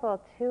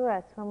available to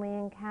us when we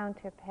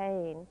encounter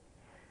pain.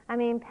 I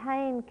mean,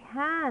 pain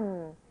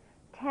can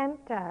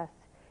tempt us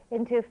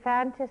into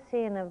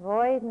fantasy and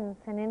avoidance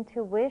and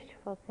into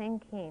wishful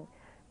thinking,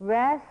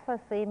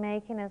 restlessly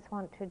making us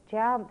want to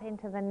jump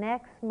into the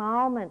next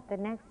moment, the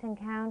next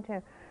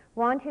encounter,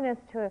 wanting us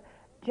to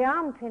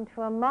jump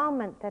into a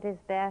moment that is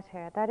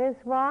better. That is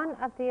one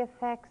of the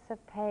effects of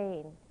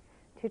pain,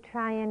 to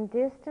try and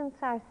distance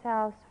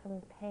ourselves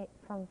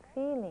from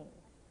feeling.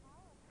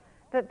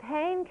 But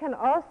pain can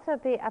also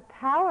be a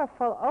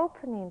powerful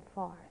opening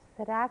force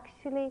that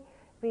actually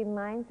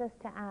reminds us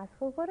to ask,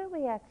 well, what are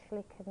we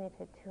actually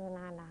committed to in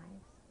our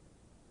lives?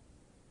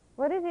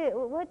 What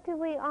do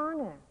we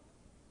honor?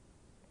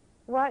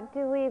 What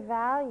do we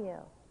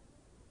value?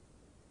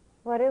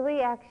 What are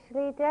we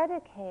actually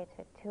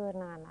dedicated to in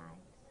our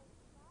lives?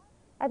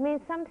 I mean,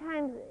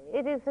 sometimes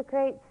it is a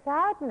great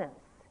sadness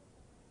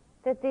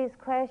that these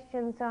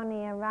questions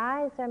only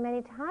arise, or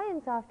many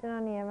times often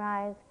only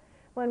arise,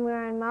 when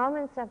we're in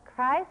moments of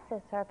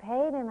crisis or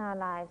pain in our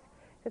lives.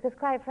 Because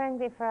quite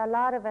frankly, for a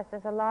lot of us,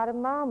 there's a lot of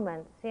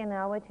moments,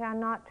 which are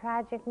not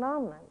tragic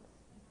moments.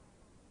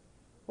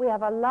 We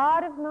have a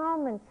lot of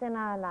moments in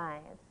our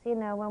lives,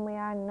 when we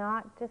are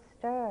not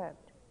disturbed.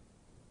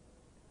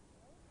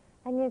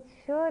 And yet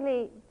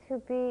surely to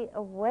be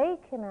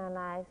awake in our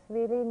lives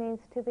really means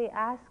to be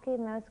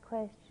asking those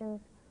questions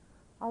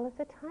all of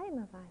the time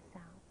of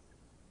ourselves.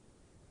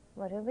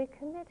 What are we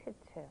committed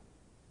to?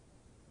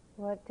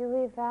 What do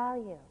we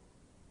value?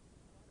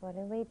 What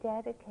are we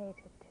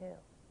dedicated to?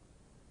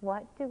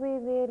 What do we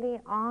really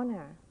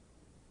honor?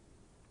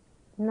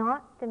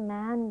 Not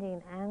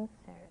demanding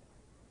answers.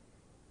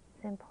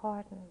 It's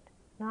important.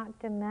 Not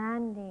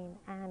demanding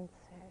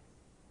answers.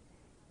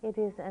 It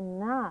is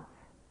enough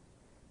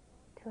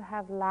to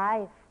have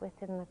life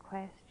within the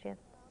questions.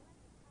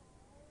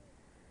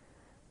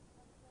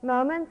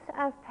 Moments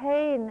of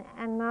pain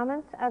and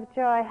moments of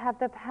joy have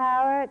the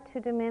power to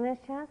diminish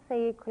us.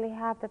 They equally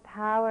have the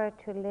power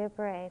to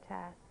liberate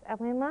us. And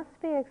we must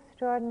be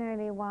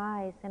extraordinarily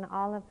wise in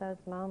all of those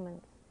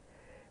moments.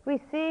 We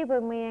see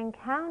when we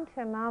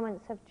encounter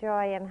moments of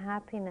joy and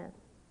happiness,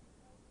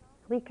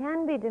 we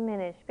can be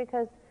diminished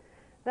because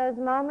those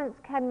moments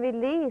can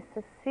release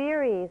a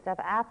series of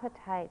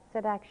appetites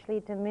that actually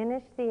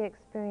diminish the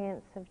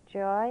experience of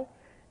joy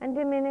and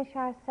diminish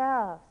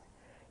ourselves.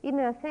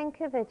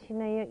 Think of it,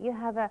 you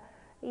have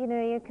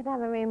you could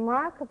have a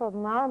remarkable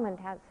moment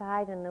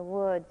outside in the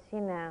woods,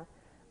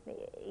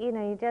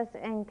 you just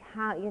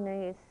encounter,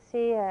 you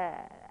see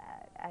a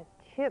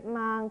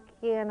chipmunk,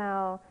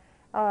 or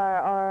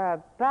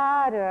a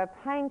bud or a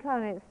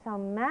pinecone. It's so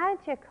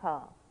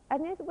magical.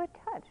 And we're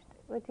touched.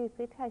 We're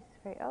deeply touched.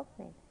 It's very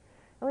opening.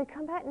 And we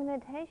come back to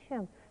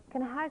meditation,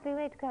 can hardly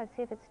wait to go out and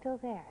see if it's still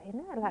there,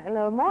 like a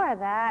little more of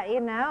that,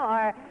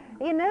 or,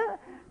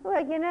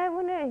 well,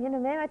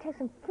 maybe I take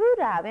some fruit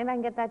out, maybe I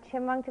can get that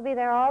chipmunk to be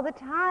there all the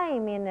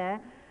time,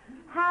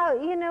 How,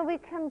 we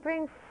can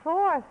bring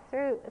forth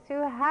through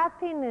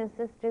happiness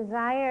this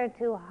desire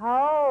to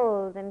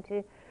hold and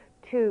to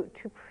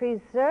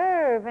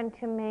preserve and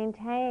to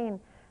maintain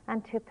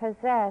and to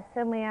possess,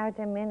 and we are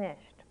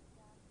diminished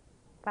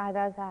by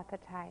those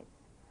appetites,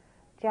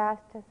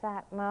 just as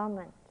that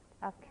moment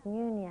of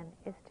communion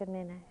is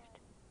diminished.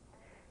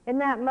 In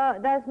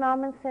those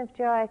moments of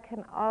joy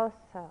can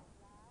also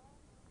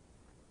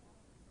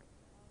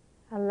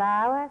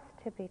allow us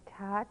to be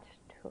touched,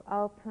 to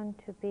open,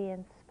 to be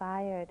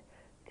inspired,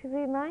 to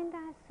remind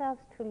ourselves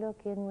to look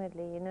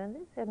inwardly.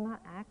 These are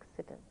not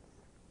accidents.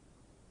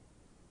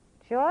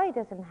 Joy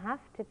doesn't have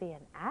to be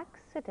an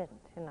accident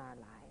in our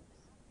lives.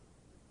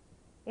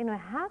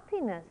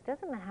 Happiness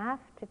doesn't have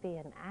to be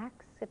an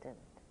accident.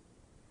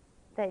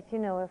 That,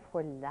 if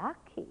we're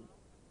lucky,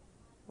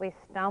 we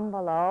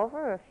stumble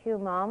over a few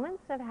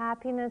moments of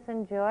happiness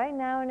and joy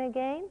now and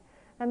again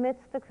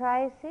amidst the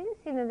crises.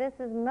 This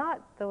is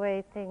not the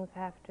way things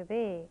have to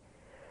be.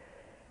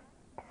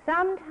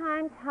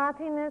 Sometimes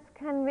happiness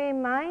can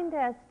remind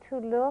us to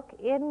look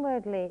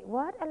inwardly.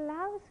 What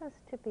allows us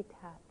to be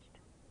touched?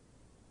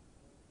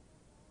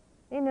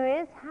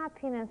 Is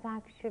happiness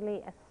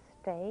actually a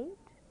state?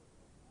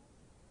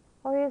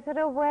 Or is it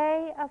a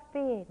way of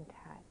being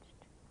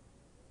touched?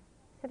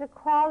 Is it a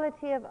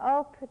quality of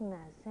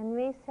openness and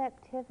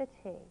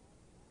receptivity,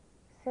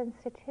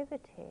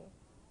 sensitivity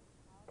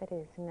that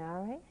is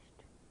nourished,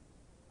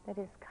 that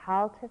is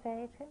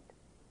cultivated,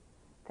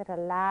 that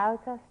allows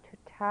us to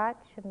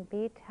touch and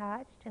be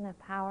touched in a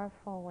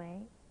powerful way?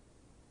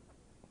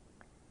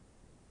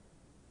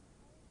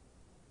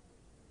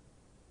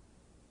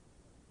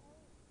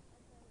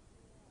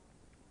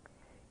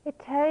 It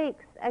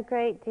takes a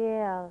great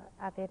deal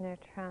of inner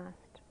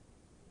trust,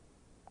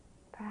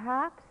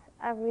 perhaps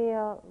a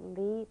real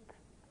leap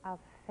of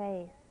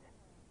faith,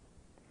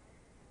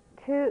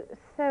 to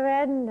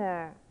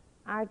surrender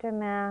our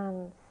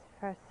demands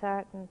for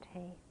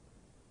certainty,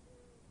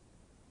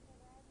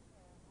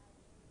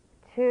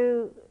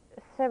 to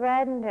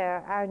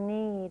surrender our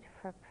need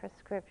for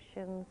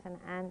prescriptions and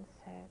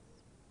answers.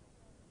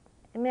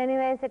 In many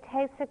ways, it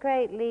takes a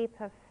great leap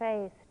of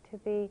faith to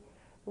be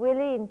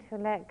willing to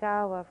let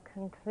go of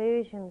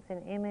conclusions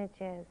and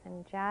images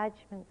and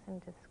judgments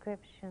and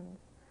descriptions,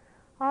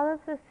 all of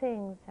the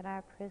things that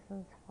are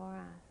prisons for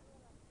us.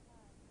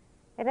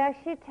 It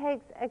actually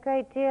takes a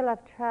great deal of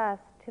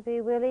trust to be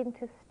willing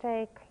to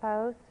stay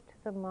close to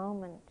the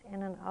moment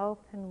in an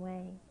open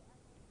way.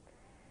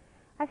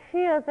 I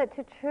feel that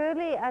to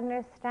truly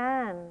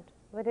understand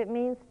what it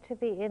means to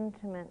be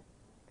intimate,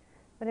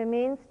 what it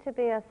means to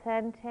be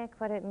authentic,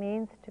 what it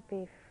means to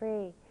be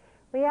free,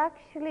 we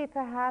actually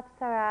perhaps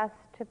are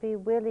asked to be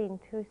willing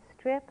to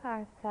strip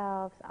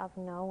ourselves of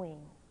knowing.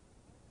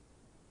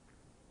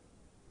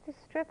 To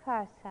strip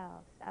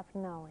ourselves of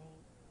knowing.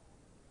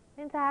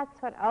 And that's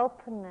what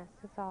openness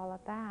is all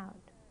about.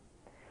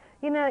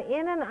 You know,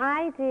 in an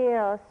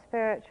ideal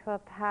spiritual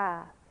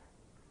path,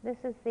 this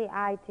is the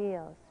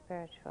ideal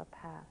spiritual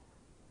path.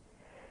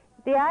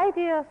 The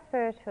ideal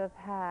spiritual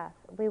path,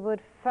 we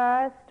would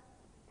first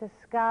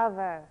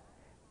discover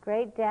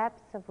great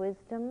depths of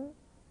wisdom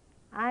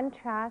and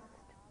trust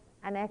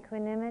and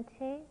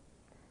equanimity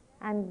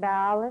and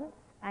balance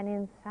and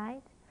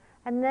insight,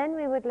 and then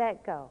we would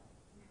let go.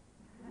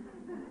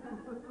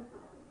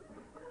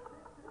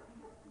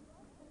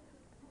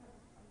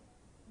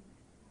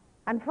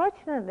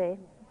 Unfortunately,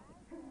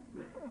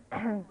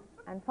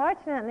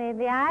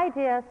 the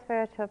ideal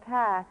spiritual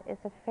path is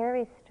a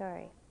fairy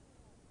story.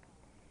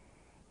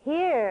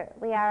 Here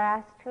we are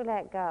asked to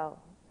let go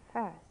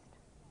first.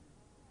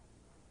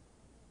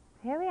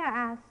 Here we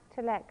are asked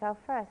to let go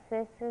first.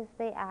 This is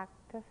the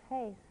act of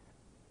faith.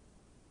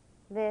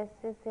 This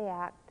is the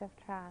act of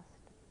trust.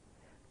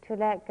 To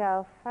let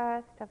go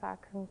first of our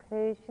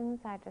conclusions,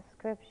 our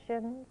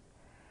descriptions,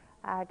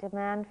 our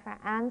demand for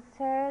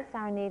answers,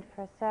 our need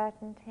for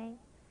certainty,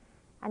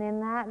 and in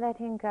that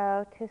letting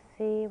go to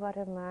see what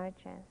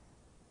emerges.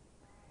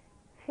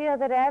 Feel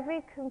that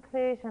every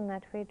conclusion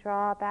that we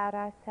draw about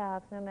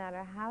ourselves, no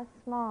matter how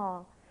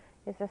small,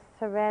 is a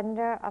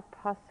surrender of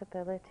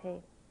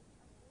possibility.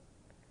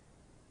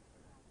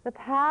 The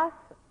path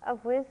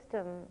of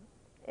wisdom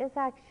is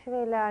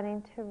actually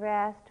learning to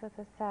rest with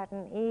a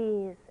certain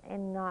ease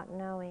in not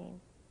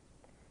knowing,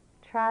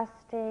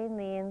 trusting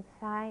the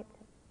insight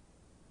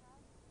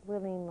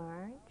will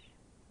emerge,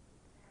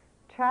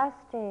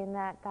 trusting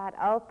that that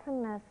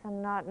openness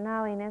and not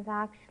knowing is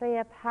actually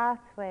a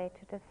pathway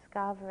to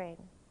discovering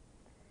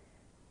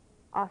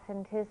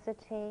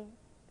authenticity,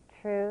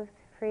 truth,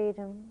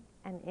 freedom,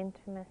 and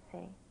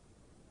intimacy.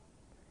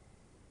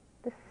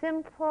 The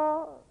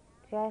simple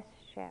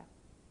gesture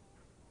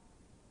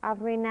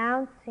of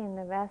renouncing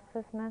the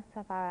restlessness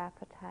of our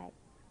appetites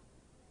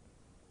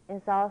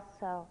is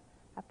also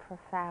a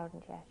profound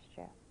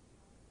gesture,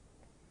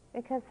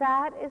 because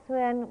that is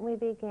when we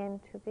begin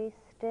to be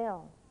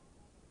still,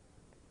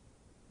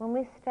 when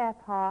we step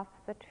off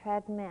the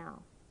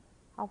treadmill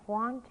of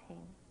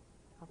wanting,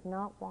 of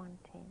not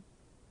wanting,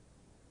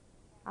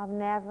 of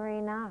never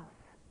enough.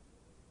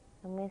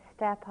 When we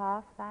step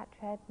off that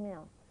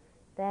treadmill,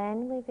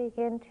 then we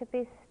begin to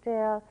be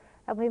still,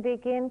 and we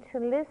begin to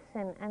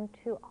listen and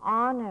to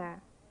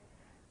honor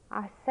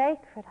our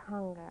sacred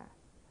hunger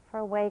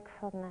for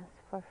wakefulness,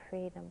 for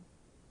freedom.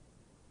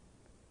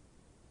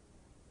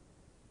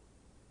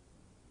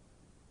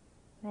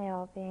 May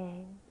all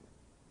beings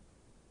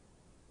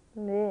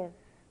live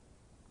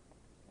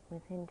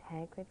with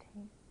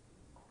integrity.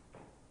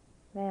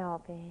 May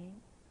all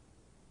beings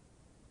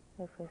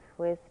live with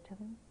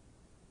wisdom.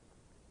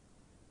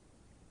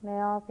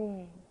 May all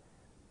beings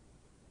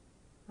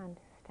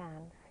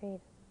understand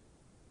freedom.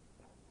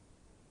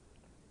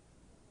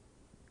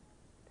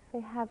 We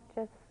have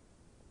just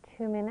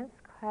 2 minutes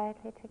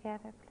quietly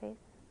together, please.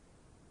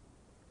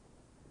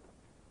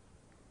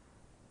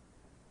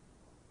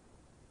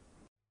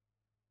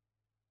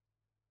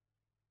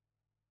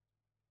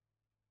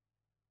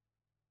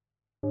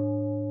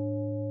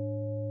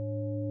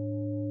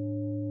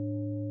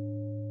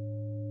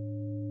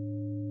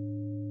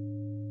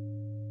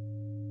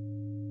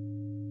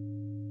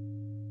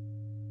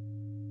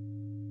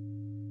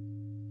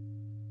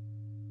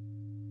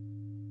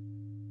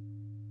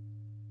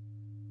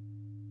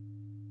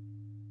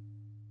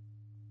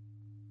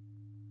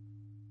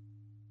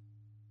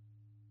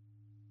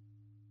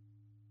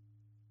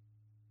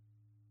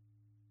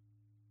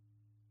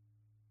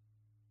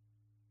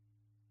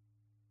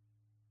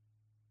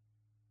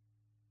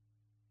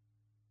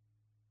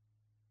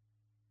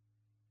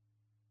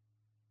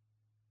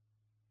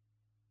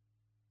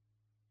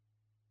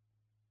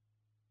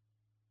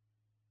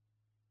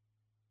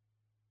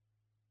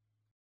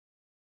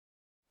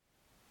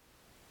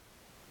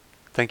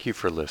 Thank you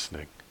for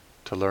listening.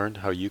 To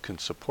learn how you can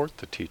support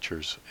the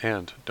teachers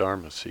and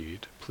Dharma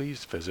Seed,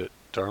 please visit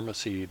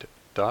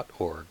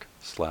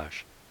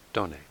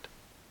dharmaseed.org/donate.